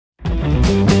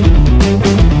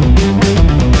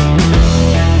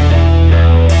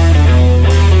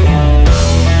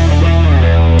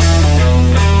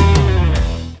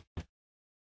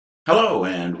Hello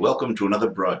and welcome to another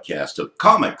broadcast of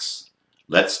Comics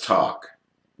Let's Talk,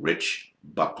 Rich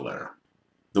Buckler.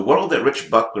 The world that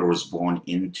Rich Buckler was born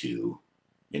into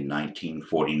in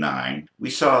 1949, we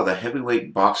saw the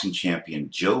heavyweight boxing champion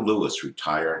Joe Louis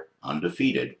retire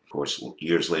undefeated. Of course,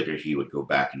 years later he would go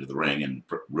back into the ring and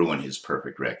ruin his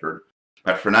perfect record.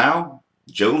 But for now,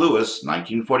 Joe Louis,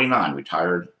 1949,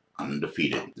 retired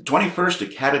undefeated. The 21st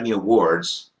Academy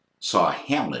Awards saw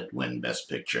Hamlet win Best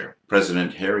Picture.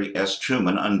 President Harry S.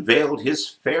 Truman unveiled his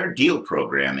Fair Deal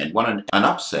program and won an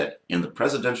upset in the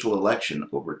presidential election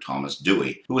over Thomas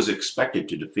Dewey, who was expected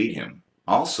to defeat him.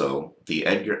 Also, the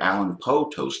Edgar Allan Poe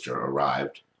toaster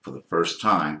arrived for the first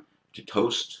time to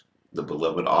toast the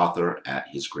beloved author at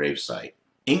his gravesite.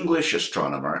 English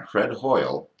astronomer Fred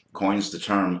Hoyle coins the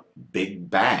term Big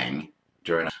Bang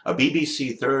during a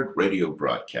BBC Third radio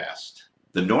broadcast.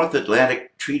 The North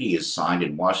Atlantic Treaty is signed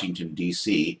in Washington,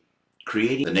 D.C.,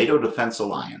 creating the NATO Defense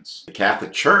Alliance. The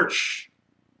Catholic Church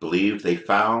believed they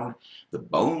found the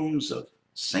bones of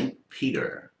St.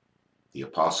 Peter. The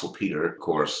Apostle Peter, of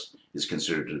course, is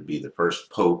considered to be the first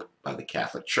pope by the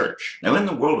Catholic Church. Now, in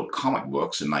the world of comic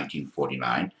books in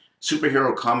 1949,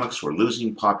 superhero comics were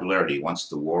losing popularity once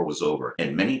the war was over,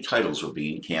 and many titles were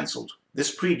being canceled.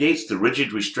 This predates the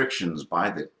rigid restrictions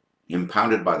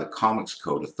impounded by the Comics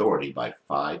Code Authority by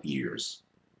 5 years.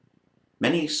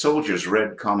 Many soldiers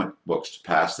read comic books to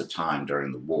pass the time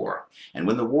during the war, and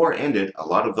when the war ended, a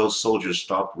lot of those soldiers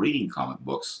stopped reading comic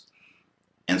books,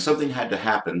 and something had to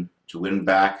happen to win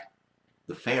back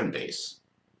the fan base.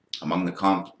 Among the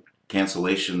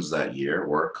cancellations that year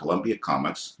were Columbia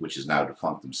Comics, which is now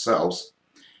defunct themselves,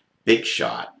 Big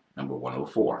Shot, number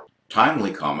 104.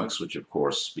 Timely Comics, which of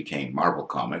course became Marvel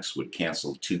Comics, would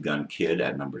cancel Two Gun Kid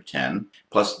at number 10,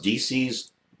 plus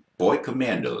DC's Boy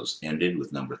Commandos ended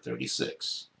with number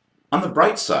 36. On the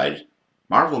bright side,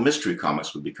 Marvel Mystery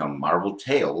Comics would become Marvel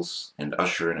Tales and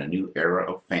usher in a new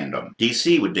era of fandom.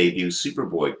 DC would debut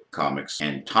Superboy Comics,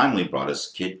 and Timely brought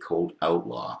us Kid Cold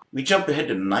Outlaw. We jump ahead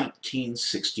to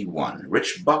 1961.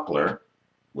 Rich Buckler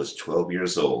was 12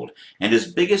 years old, and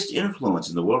his biggest influence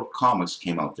in the world of comics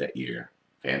came out that year.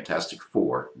 Fantastic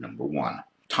Four, number 1.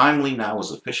 Timely now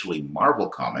was officially Marvel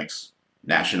Comics.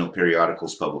 National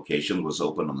Periodicals publication was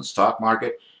open on the stock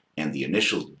market, and the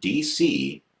initials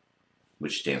DC,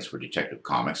 which stands for Detective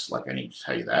Comics, like I need to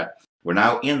tell you that, were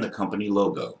now in the company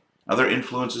logo. Other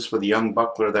influences for the young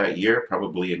Buckler that year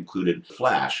probably included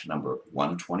Flash, number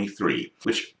 123,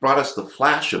 which brought us the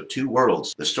Flash of Two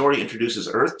Worlds. The story introduces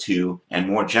Earth 2, and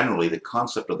more generally the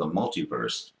concept of the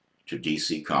multiverse, to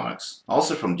DC Comics.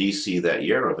 Also from DC that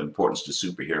year of importance to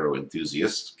superhero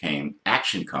enthusiasts came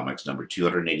Action Comics number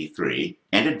 283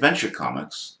 and Adventure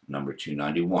Comics number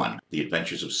 291, The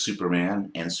Adventures of Superman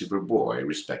and Superboy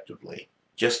respectively.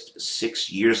 Just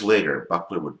 6 years later,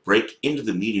 Buckler would break into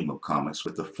the medium of comics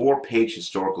with the 4-page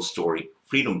historical story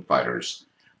Freedom Fighters,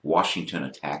 Washington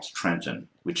Attacks Trenton,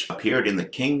 which appeared in the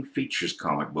King Features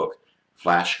comic book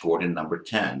Flash Gordon number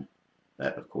 10,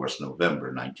 that of course November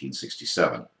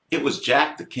 1967. It was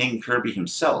Jack the King Kirby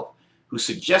himself who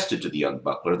suggested to the young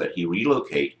Buckler that he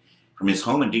relocate from his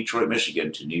home in Detroit,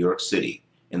 Michigan to New York City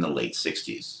in the late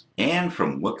 60s. And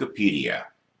from Wikipedia,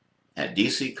 at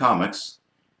DC Comics,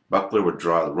 Buckler would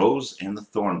draw the Rose and the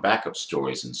Thorn backup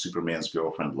stories in Superman's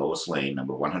Girlfriend Lois Lane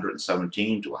number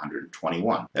 117 to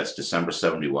 121. That's December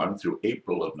 71 through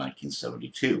April of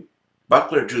 1972.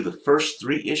 Buckler drew the first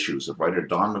 3 issues of writer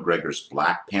Don McGregor's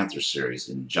Black Panther series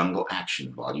in Jungle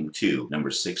Action Volume 2,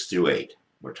 numbers 6 through 8.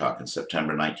 We're talking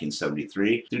September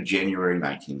 1973 through January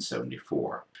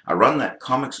 1974. A run that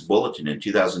Comics Bulletin in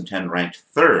 2010 ranked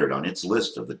 3rd on its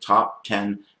list of the top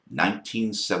 10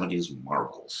 1970s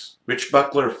marvels. Rich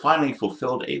Buckler finally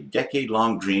fulfilled a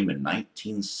decade-long dream in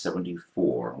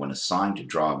 1974 when assigned to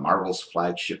draw Marvel's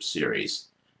flagship series,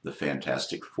 The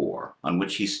Fantastic Four, on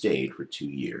which he stayed for 2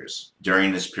 years.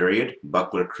 During this period,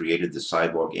 Buckler created the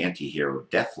cyborg anti-hero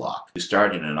Deathlock, who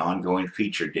starred in an ongoing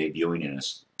feature debuting in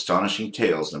Astonishing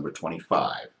Tales number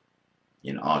 25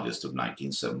 in August of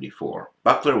 1974.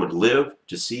 Buckler would live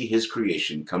to see his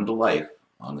creation come to life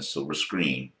on the silver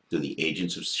screen through the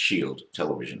Agents of S.H.I.E.L.D.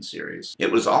 television series. It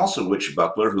was also Rich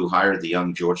Buckler who hired the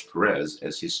young George Perez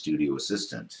as his studio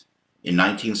assistant. In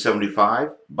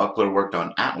 1975, Buckler worked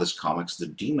on Atlas Comics' The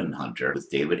Demon Hunter with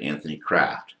David Anthony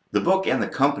Kraft. The book and the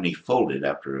company folded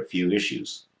after a few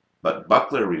issues, but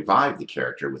Buckler revived the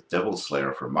character with Devil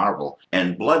Slayer for Marvel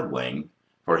and Bloodwing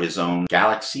for his own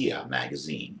Galaxia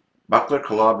magazine. Buckler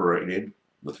collaborated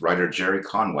with writer Jerry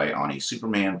Conway on a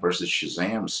Superman vs.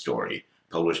 Shazam story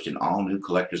published in all-new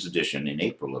collector's edition in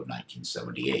April of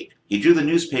 1978. He drew the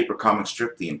newspaper comic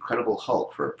strip The Incredible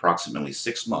Hulk for approximately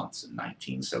 6 months in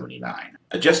 1979.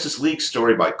 A Justice League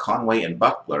story by Conway and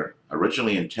Buckler,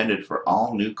 originally intended for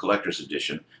all-new collector's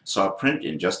edition, saw print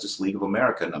in Justice League of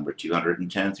America number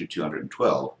 210 through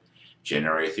 212,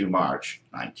 January through March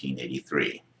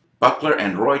 1983. Buckler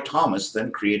and Roy Thomas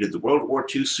then created the World War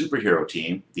II superhero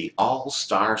team, the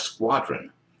All-Star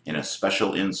Squadron, in a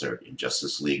special insert in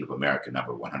Justice League of America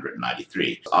number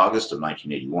 193, August of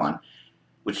 1981,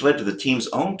 which led to the team's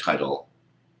own title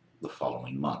the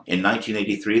following month. In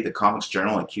 1983, the Comics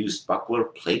Journal accused Buckler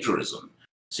of plagiarism,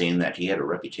 saying that he had a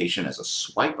reputation as a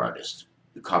swipe artist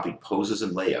who copied poses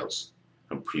and layouts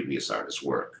from previous artists'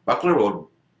 work. Buckler would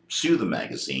sue the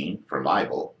magazine for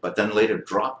libel, but then later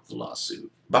dropped the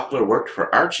lawsuit. Buckler worked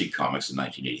for Archie Comics in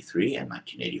 1983 and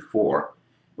 1984.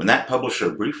 When that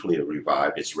publisher briefly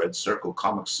revived its Red Circle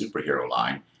Comics superhero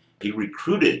line, he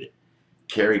recruited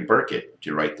Cary Burkett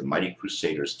to write the Mighty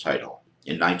Crusaders title.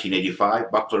 In 1985,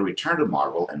 Buckler returned to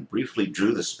Marvel and briefly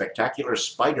drew the Spectacular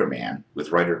Spider-Man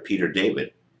with writer Peter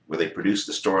David, where they produced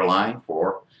the storyline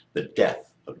for The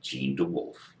Death of Jean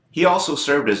DeWolf. He also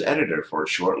served as editor for a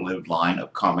short-lived line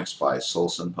of comics by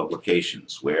Solson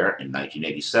Publications, where, in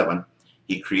 1987,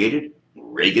 he created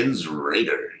Reagan's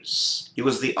Raiders. He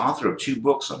was the author of 2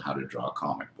 books on how to draw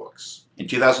comic books. In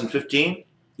 2015,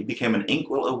 he became an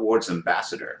Inkwell Awards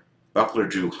ambassador. Buckler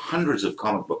drew hundreds of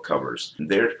comic book covers and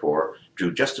therefore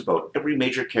drew just about every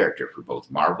major character for both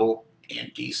Marvel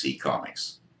and DC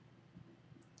Comics.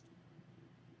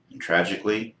 And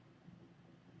tragically,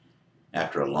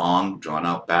 after a long,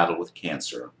 drawn-out battle with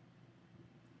cancer,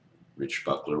 Rich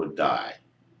Buckler would die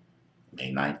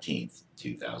May 19th,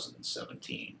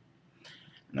 2017.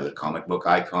 Another comic book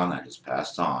icon that has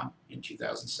passed on in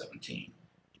 2017.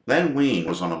 Len Wein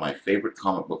was one of my favorite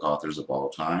comic book authors of all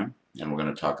time, and we're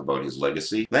going to talk about his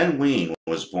legacy. Len Wein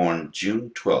was born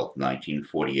June 12,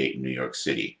 1948 in New York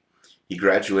City. He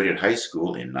graduated high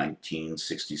school in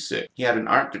 1966. He had an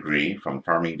art degree from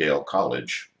Farmingdale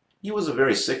College. He was a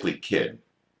very sickly kid.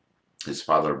 His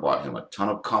father bought him a ton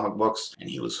of comic books, and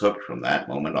he was hooked from that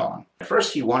moment on. At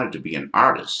first, he wanted to be an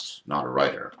artist, not a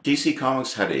writer. DC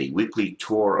Comics had a weekly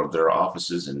tour of their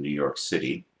offices in New York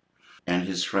City, and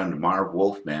his friend Marv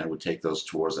Wolfman would take those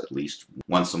tours at least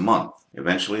once a month.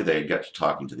 Eventually, they got to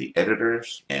talking to the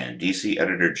editors, and DC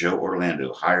editor Joe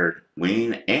Orlando hired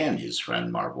Wein and his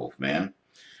friend Marv Wolfman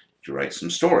to write some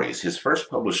stories. His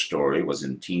first published story was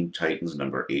in Teen Titans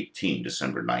number 18,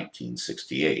 December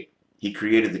 1968. He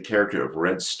created the character of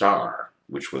Red Star,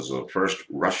 which was the first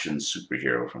Russian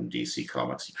superhero from DC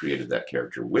Comics. He created that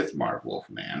character with Marv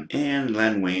Wolfman. And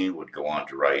Len Wein would go on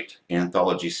to write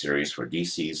anthology series for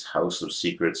DC's House of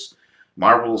Secrets,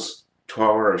 Marvel's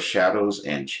Tower of Shadows,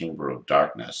 and Chamber of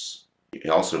Darkness. He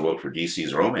also wrote for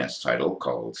DC's romance title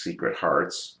called Secret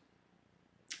Hearts,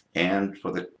 and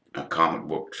for the comic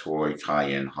book toy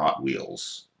tie-in Hot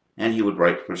Wheels. And he would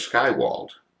write for Skywald,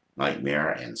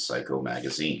 Nightmare, and Psycho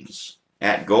magazines.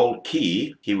 At Gold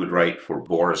Key, he would write for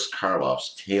Boris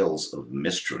Karloff's Tales of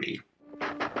Mystery.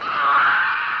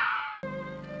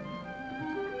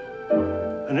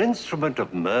 An instrument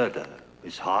of murder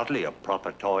is hardly a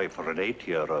proper toy for an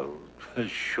 8-year-old, as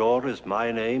sure as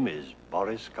my name is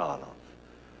Boris Karloff.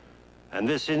 And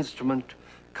this instrument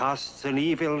casts an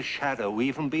evil shadow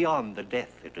even beyond the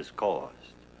death it has caused.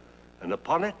 And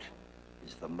upon it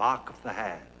is the mark of the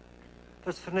hand.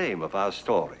 That's the name of our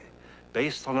story,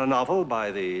 based on a novel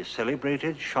by the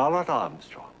celebrated Charlotte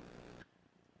Armstrong.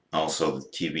 Also the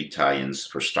TV tie-ins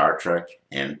for Star Trek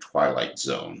and Twilight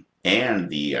Zone. And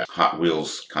the Hot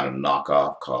Wheels kind of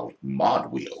knockoff called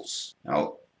Mod Wheels.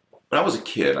 Now, when I was a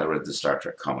kid, I read the Star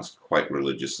Trek comics quite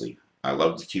religiously. I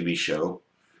loved the TV show,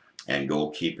 and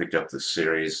Gold Key picked up the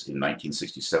series in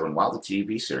 1967 while the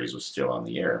TV series was still on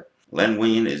the air. Len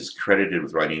Wein is credited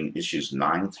with writing issues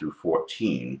 9 through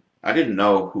 14. I didn't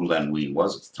know who Len Wein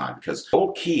was at the time because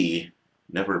Gold Key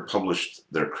never published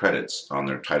their credits on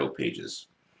their title pages.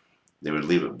 They would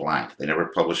leave it blank. They never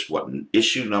published what an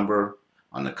issue number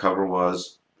on the cover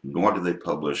was, nor did they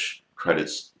publish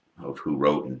credits of who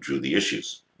wrote and drew the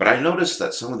issues. But I noticed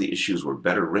that some of the issues were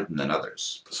better written than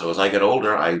others. So as I got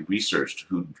older, I researched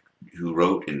who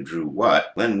wrote and drew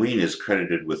what. Len Wein is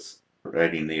credited with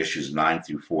writing the issues 9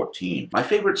 through 14. My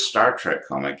favorite Star Trek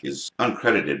comic is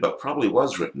uncredited, but probably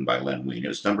was written by Len Wein. It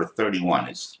was number 31.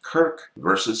 It's Kirk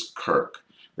versus Kirk.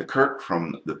 The Kirk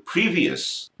from the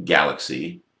previous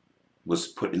galaxy was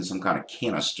put in some kind of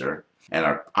canister, and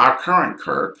our current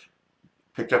Kirk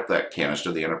picked up that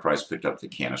canister, the Enterprise picked up the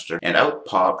canister, and out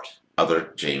popped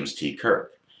other James T.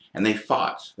 Kirk. and they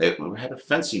fought. They had a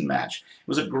fencing match. It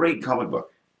was a great comic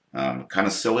book. Kind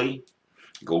of silly.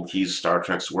 Gold Key's Star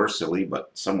Treks were silly,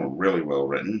 but some were really well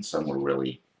written. Some were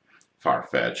really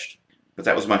far-fetched. But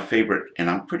that was my favorite, and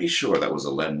I'm pretty sure that was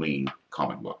a Len Wein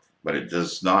comic book. But it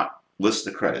does not list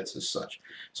the credits as such.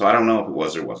 So I don't know if it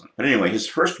was or wasn't. But anyway, his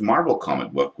first Marvel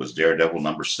comic book was Daredevil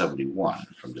number 71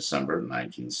 from December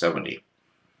 1970.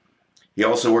 He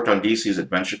also worked on DC's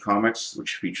Adventure Comics,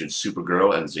 which featured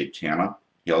Supergirl and Zatanna.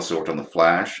 He also worked on The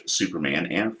Flash, Superman,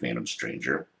 and Phantom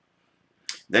Stranger.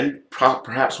 Then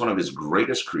perhaps one of his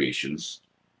greatest creations,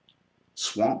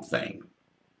 Swamp Thing.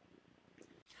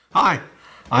 Hi,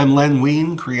 I'm Len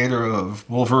Wein, creator of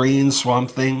Wolverine, Swamp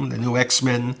Thing, the new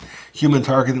X-Men, Human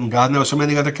Target, and God knows so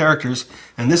many other characters,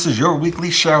 and this is your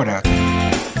weekly shout-out.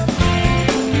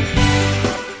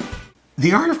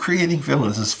 The art of creating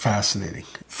villains is fascinating.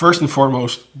 First and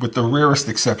foremost, with the rarest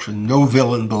exception, no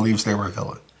villain believes they were a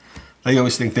villain. They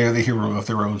always think they're the hero of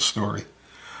their own story.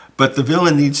 But the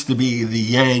villain needs to be the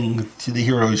yang to the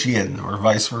hero's yin, or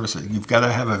vice versa. You've got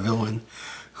to have a villain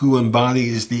who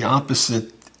embodies the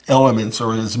opposite elements,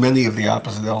 or as many of the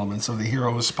opposite elements of the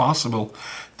hero as possible,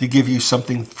 to give you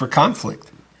something for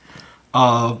conflict.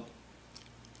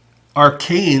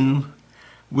 Arcane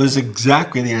was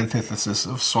exactly the antithesis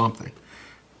of Swamp Thing.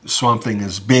 Swamp Thing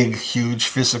is big, huge,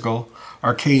 physical.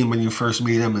 Arcane, when you first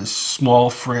meet him, is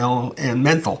small, frail, and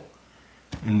mental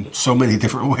in so many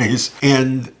different ways.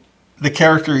 And the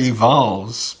character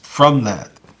evolves from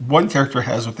that. One character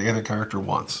has what the other character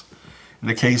wants. In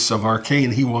the case of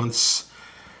Arcane, he wants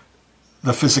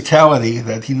the physicality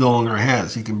that he no longer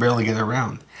has. He can barely get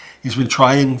around. He's been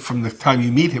trying from the time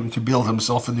you meet him to build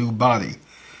himself a new body.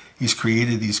 He's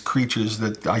created these creatures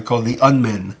that I call the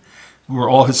Unmen, who are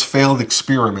all his failed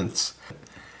experiments.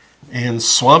 And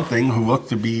Swamp Thing, who looked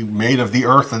to be made of the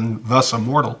earth and thus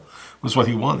immortal, was what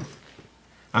he wanted.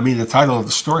 I mean, the title of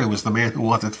the story was The Man Who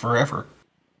Wanted Forever.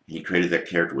 He created that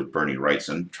character with Bernie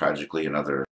Wrightson, tragically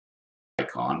another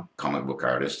icon, comic book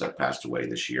artist that passed away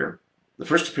this year. The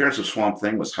first appearance of Swamp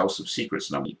Thing was House of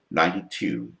Secrets number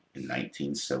 92 in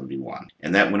 1971.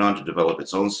 And that went on to develop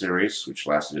its own series, which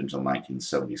lasted until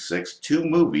 1976. 2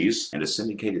 movies and a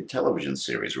syndicated television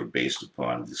series were based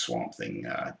upon the Swamp Thing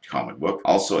comic book.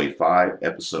 Also, a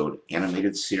 5-episode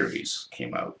animated series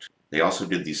came out. They also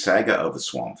did the Saga of the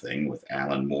Swamp Thing with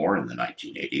Alan Moore in the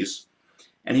 1980s.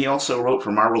 And he also wrote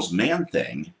for Marvel's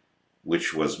Man-Thing,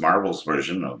 which was Marvel's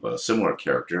version of a similar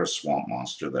character, a swamp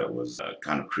monster that was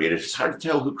kind of created. It's hard to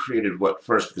tell who created what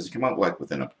first because they came out like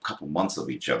within a couple months of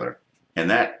each other. And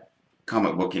that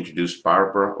comic book introduced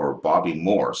Barbara or Bobby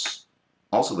Morse.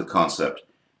 Also the concept,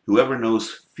 whoever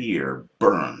knows fear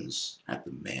burns at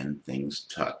the Man-Thing's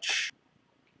touch.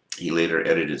 He later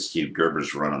edited Steve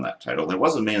Gerber's run on that title. There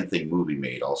was a Man-Thing movie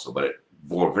made also, but it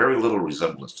bore very little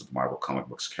resemblance to the Marvel comic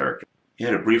book's character. He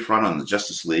had a brief run on the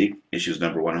Justice League, issues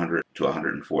number 100 to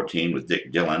 114 with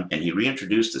Dick Dillon, and he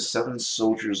reintroduced the 7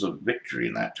 Soldiers of Victory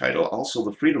in that title, also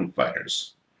the Freedom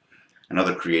Fighters.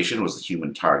 Another creation was the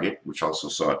Human Target, which also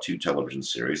saw 2 television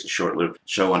series, a short-lived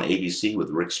show on ABC with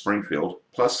Rick Springfield,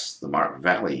 plus the Mark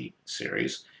Valley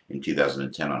series in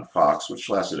 2010 on Fox, which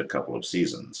lasted a couple of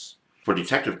seasons. For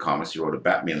Detective Comics, he wrote a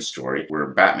Batman story where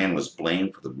Batman was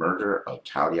blamed for the murder of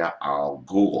Talia al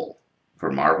Ghul.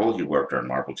 For Marvel, he worked on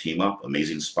Marvel Team-Up,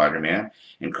 Amazing Spider-Man,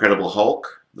 Incredible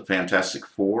Hulk, The Fantastic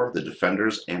Four, The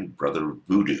Defenders, and Brother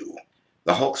Voodoo.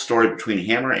 The Hulk story between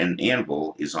Hammer and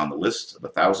Anvil is on the list of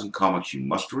 1,000 comics you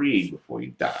must read before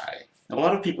you die. Now, a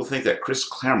lot of people think that Chris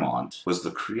Claremont was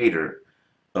the creator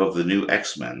of the new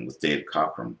X-Men with Dave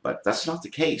Cockrum, but that's not the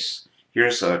case.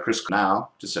 Here's Chris now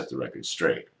to set the record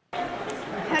straight.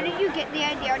 How did you get the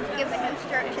idea to give a new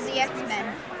start to the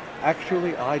X-Men?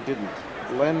 Actually, I didn't.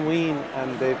 Len Wein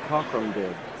and Dave Cockrum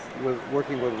did,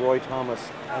 working with Roy Thomas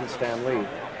and Stan Lee.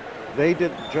 They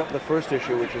did the first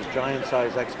issue, which is Giant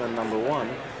Size X-Men number 1,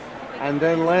 and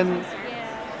then Len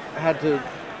had to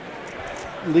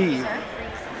leave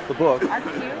the book,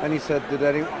 and he said,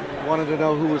 wanted to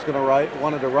know who was going to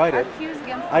wanted to write it.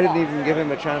 I didn't even give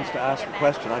him a chance to ask a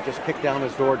question. I just kicked down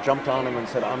his door, jumped on him, and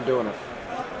said, I'm doing it.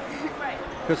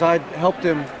 Because I'd helped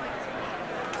him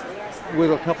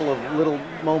with a couple of little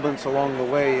moments along the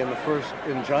way in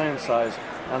Giant Size,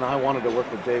 and I wanted to work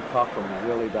with Dave Cockrum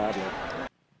really badly.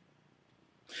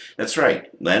 That's right.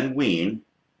 Len Wein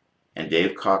and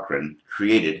Dave Cockrum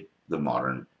created the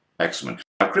modern X-Men.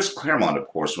 Now, Chris Claremont, of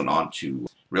course, went on to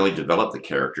really develop the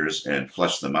characters and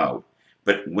flesh them out,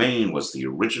 but Wein was the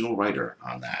original writer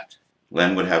on that.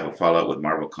 Len would have a fallout with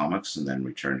Marvel Comics and then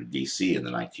return to DC in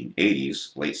the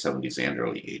 1980s, late 70s and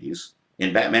early 80s.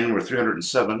 In Batman number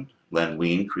 307, Len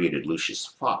Wein created Lucius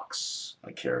Fox,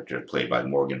 a character played by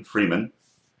Morgan Freeman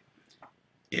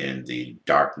in the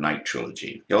Dark Knight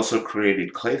trilogy. He also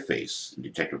created Clayface in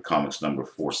Detective Comics number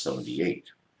 478.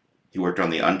 He worked on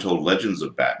the Untold Legends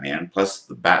of Batman, plus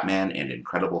the Batman and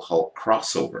Incredible Hulk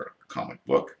crossover comic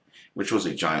book, which was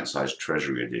a giant-sized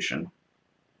Treasury edition.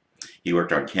 He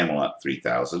worked on Camelot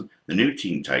 3000, the New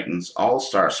Teen Titans,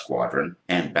 All-Star Squadron,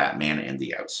 and Batman and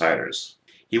the Outsiders.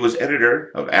 He was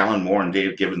editor of Alan Moore and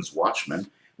Dave Gibbons'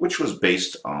 Watchmen, which was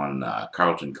based on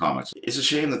Carlton Comics. It's a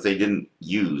shame that they didn't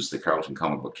use the Carlton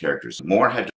comic book characters. Moore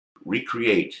had to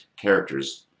recreate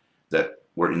characters that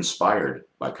were inspired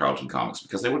by Carlton Comics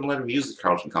because they wouldn't let him use the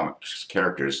Carlton Comics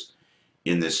characters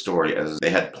in this story, as they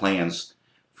had plans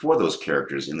for those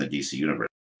characters in the DC universe.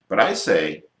 But I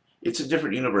say it's a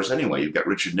different universe anyway. You've got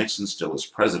Richard Nixon still as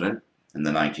president in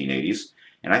the 1980s,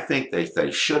 and I think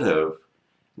they should have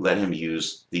let him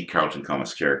use the Carlton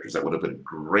Comics characters. That would have been a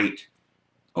great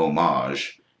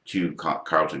homage to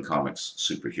Carlton Comics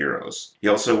superheroes. He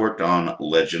also worked on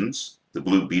Legends, the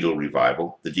Blue Beetle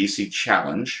revival, the DC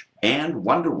Challenge, and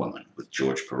Wonder Woman with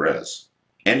George Perez.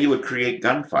 And he would create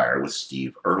Gunfire with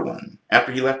Steve Irwin.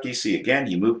 After he left DC again,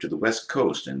 he moved to the West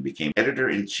Coast and became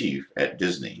editor-in-chief at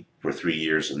Disney for 3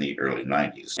 years in the early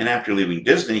 90s. And after leaving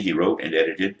Disney, he wrote and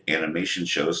edited animation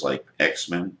shows like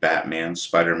X-Men, Batman,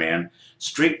 Spider-Man,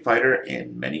 Street Fighter,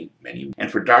 and many, many.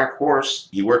 And for Dark Horse,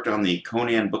 he worked on the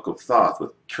Conan Book of Thoth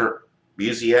with Kurt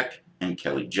Busiek and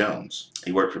Kelly Jones.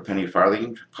 He worked for Penny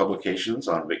Farthing Publications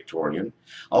on Victorian,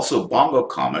 also Bongo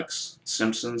Comics,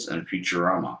 Simpsons, and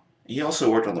Futurama. He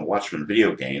also worked on the Watchmen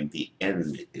video game, The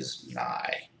End Is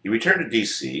Nigh. He returned to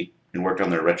DC and worked on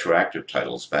their retroactive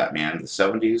titles, Batman the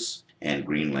 70s and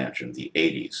Green Lantern the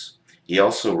 80s. He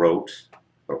also wrote,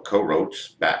 or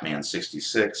co-wrote, Batman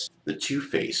 66, the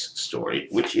Two-Face story,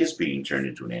 which is being turned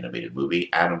into an animated movie.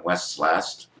 Adam West's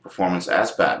last performance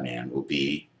as Batman will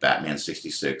be Batman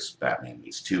 66, Batman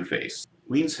meets Two-Face.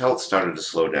 Wein's health started to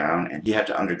slow down, and he had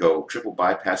to undergo triple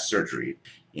bypass surgery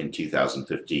in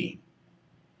 2015.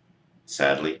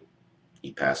 Sadly,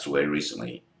 he passed away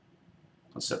recently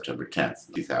on September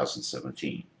 10th,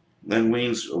 2017. Len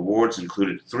Wein's awards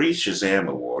included 3 Shazam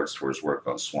Awards for his work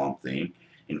on Swamp Thing,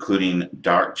 including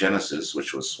Dark Genesis,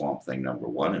 which was Swamp Thing #1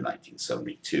 in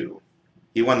 1972.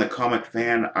 He won the Comic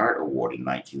Fan Art Award in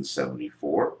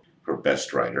 1974 for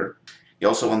Best Writer. He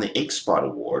also won the Ink Spot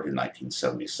Award in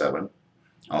 1977,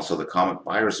 also the Comic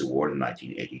Buyers Award in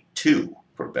 1982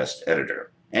 for Best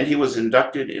Editor. And he was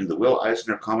inducted in the Will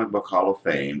Eisner Comic Book Hall of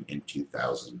Fame in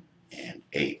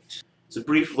 2008. It's a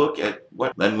brief look at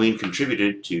what Len Wein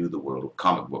contributed to the world of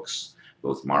comic books,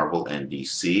 both Marvel and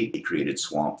DC. He created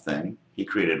Swamp Thing. He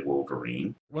created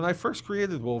Wolverine. When I first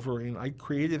created Wolverine, I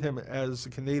created him as a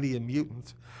Canadian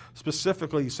mutant,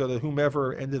 specifically so that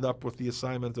whomever ended up with the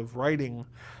assignment of writing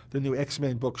the new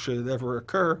X-Men book, should it ever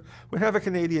occur, would have a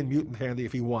Canadian mutant handy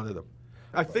if he wanted him.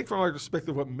 I think from my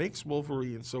perspective, what makes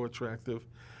Wolverine so attractive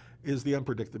is the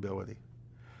unpredictability.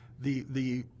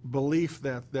 The belief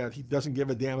that he doesn't give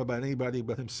a damn about anybody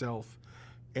but himself,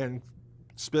 and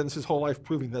spends his whole life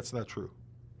proving that's not true.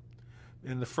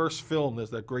 In the first film,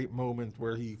 there's that great moment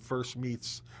where he first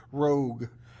meets Rogue,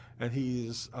 and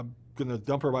he's going to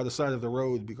dump her by the side of the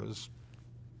road because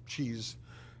she's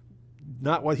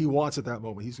not what he wants at that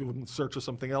moment. He's going in search of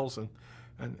something else,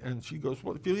 and she goes,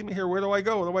 well, if you leave me here, where do I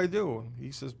go? What do I do? And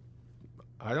he says,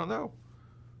 I don't know.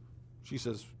 She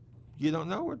says, you don't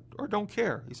know or don't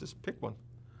care? He says, pick one.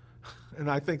 And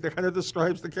I think that kind of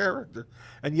describes the character.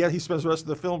 And yet he spends the rest of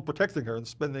the film protecting her and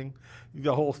spending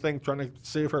the whole thing trying to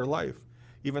save her life,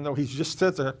 even though he's just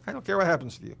said to her, I don't care what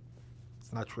happens to you.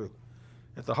 It's not true.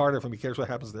 At the heart of him, he cares what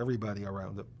happens to everybody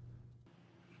around him.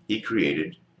 He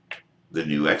created the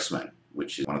new X-Men,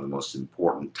 which is one of the most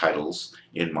important titles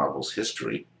in Marvel's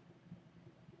history.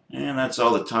 And that's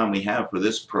all the time we have for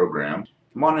this program.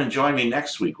 Come on and join me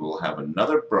next week. We'll have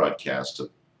another broadcast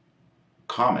of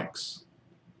Comics.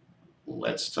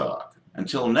 Let's talk.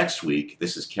 Until next week,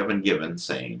 this is Kevin Given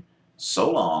saying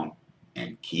so long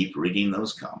and keep reading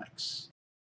those comics.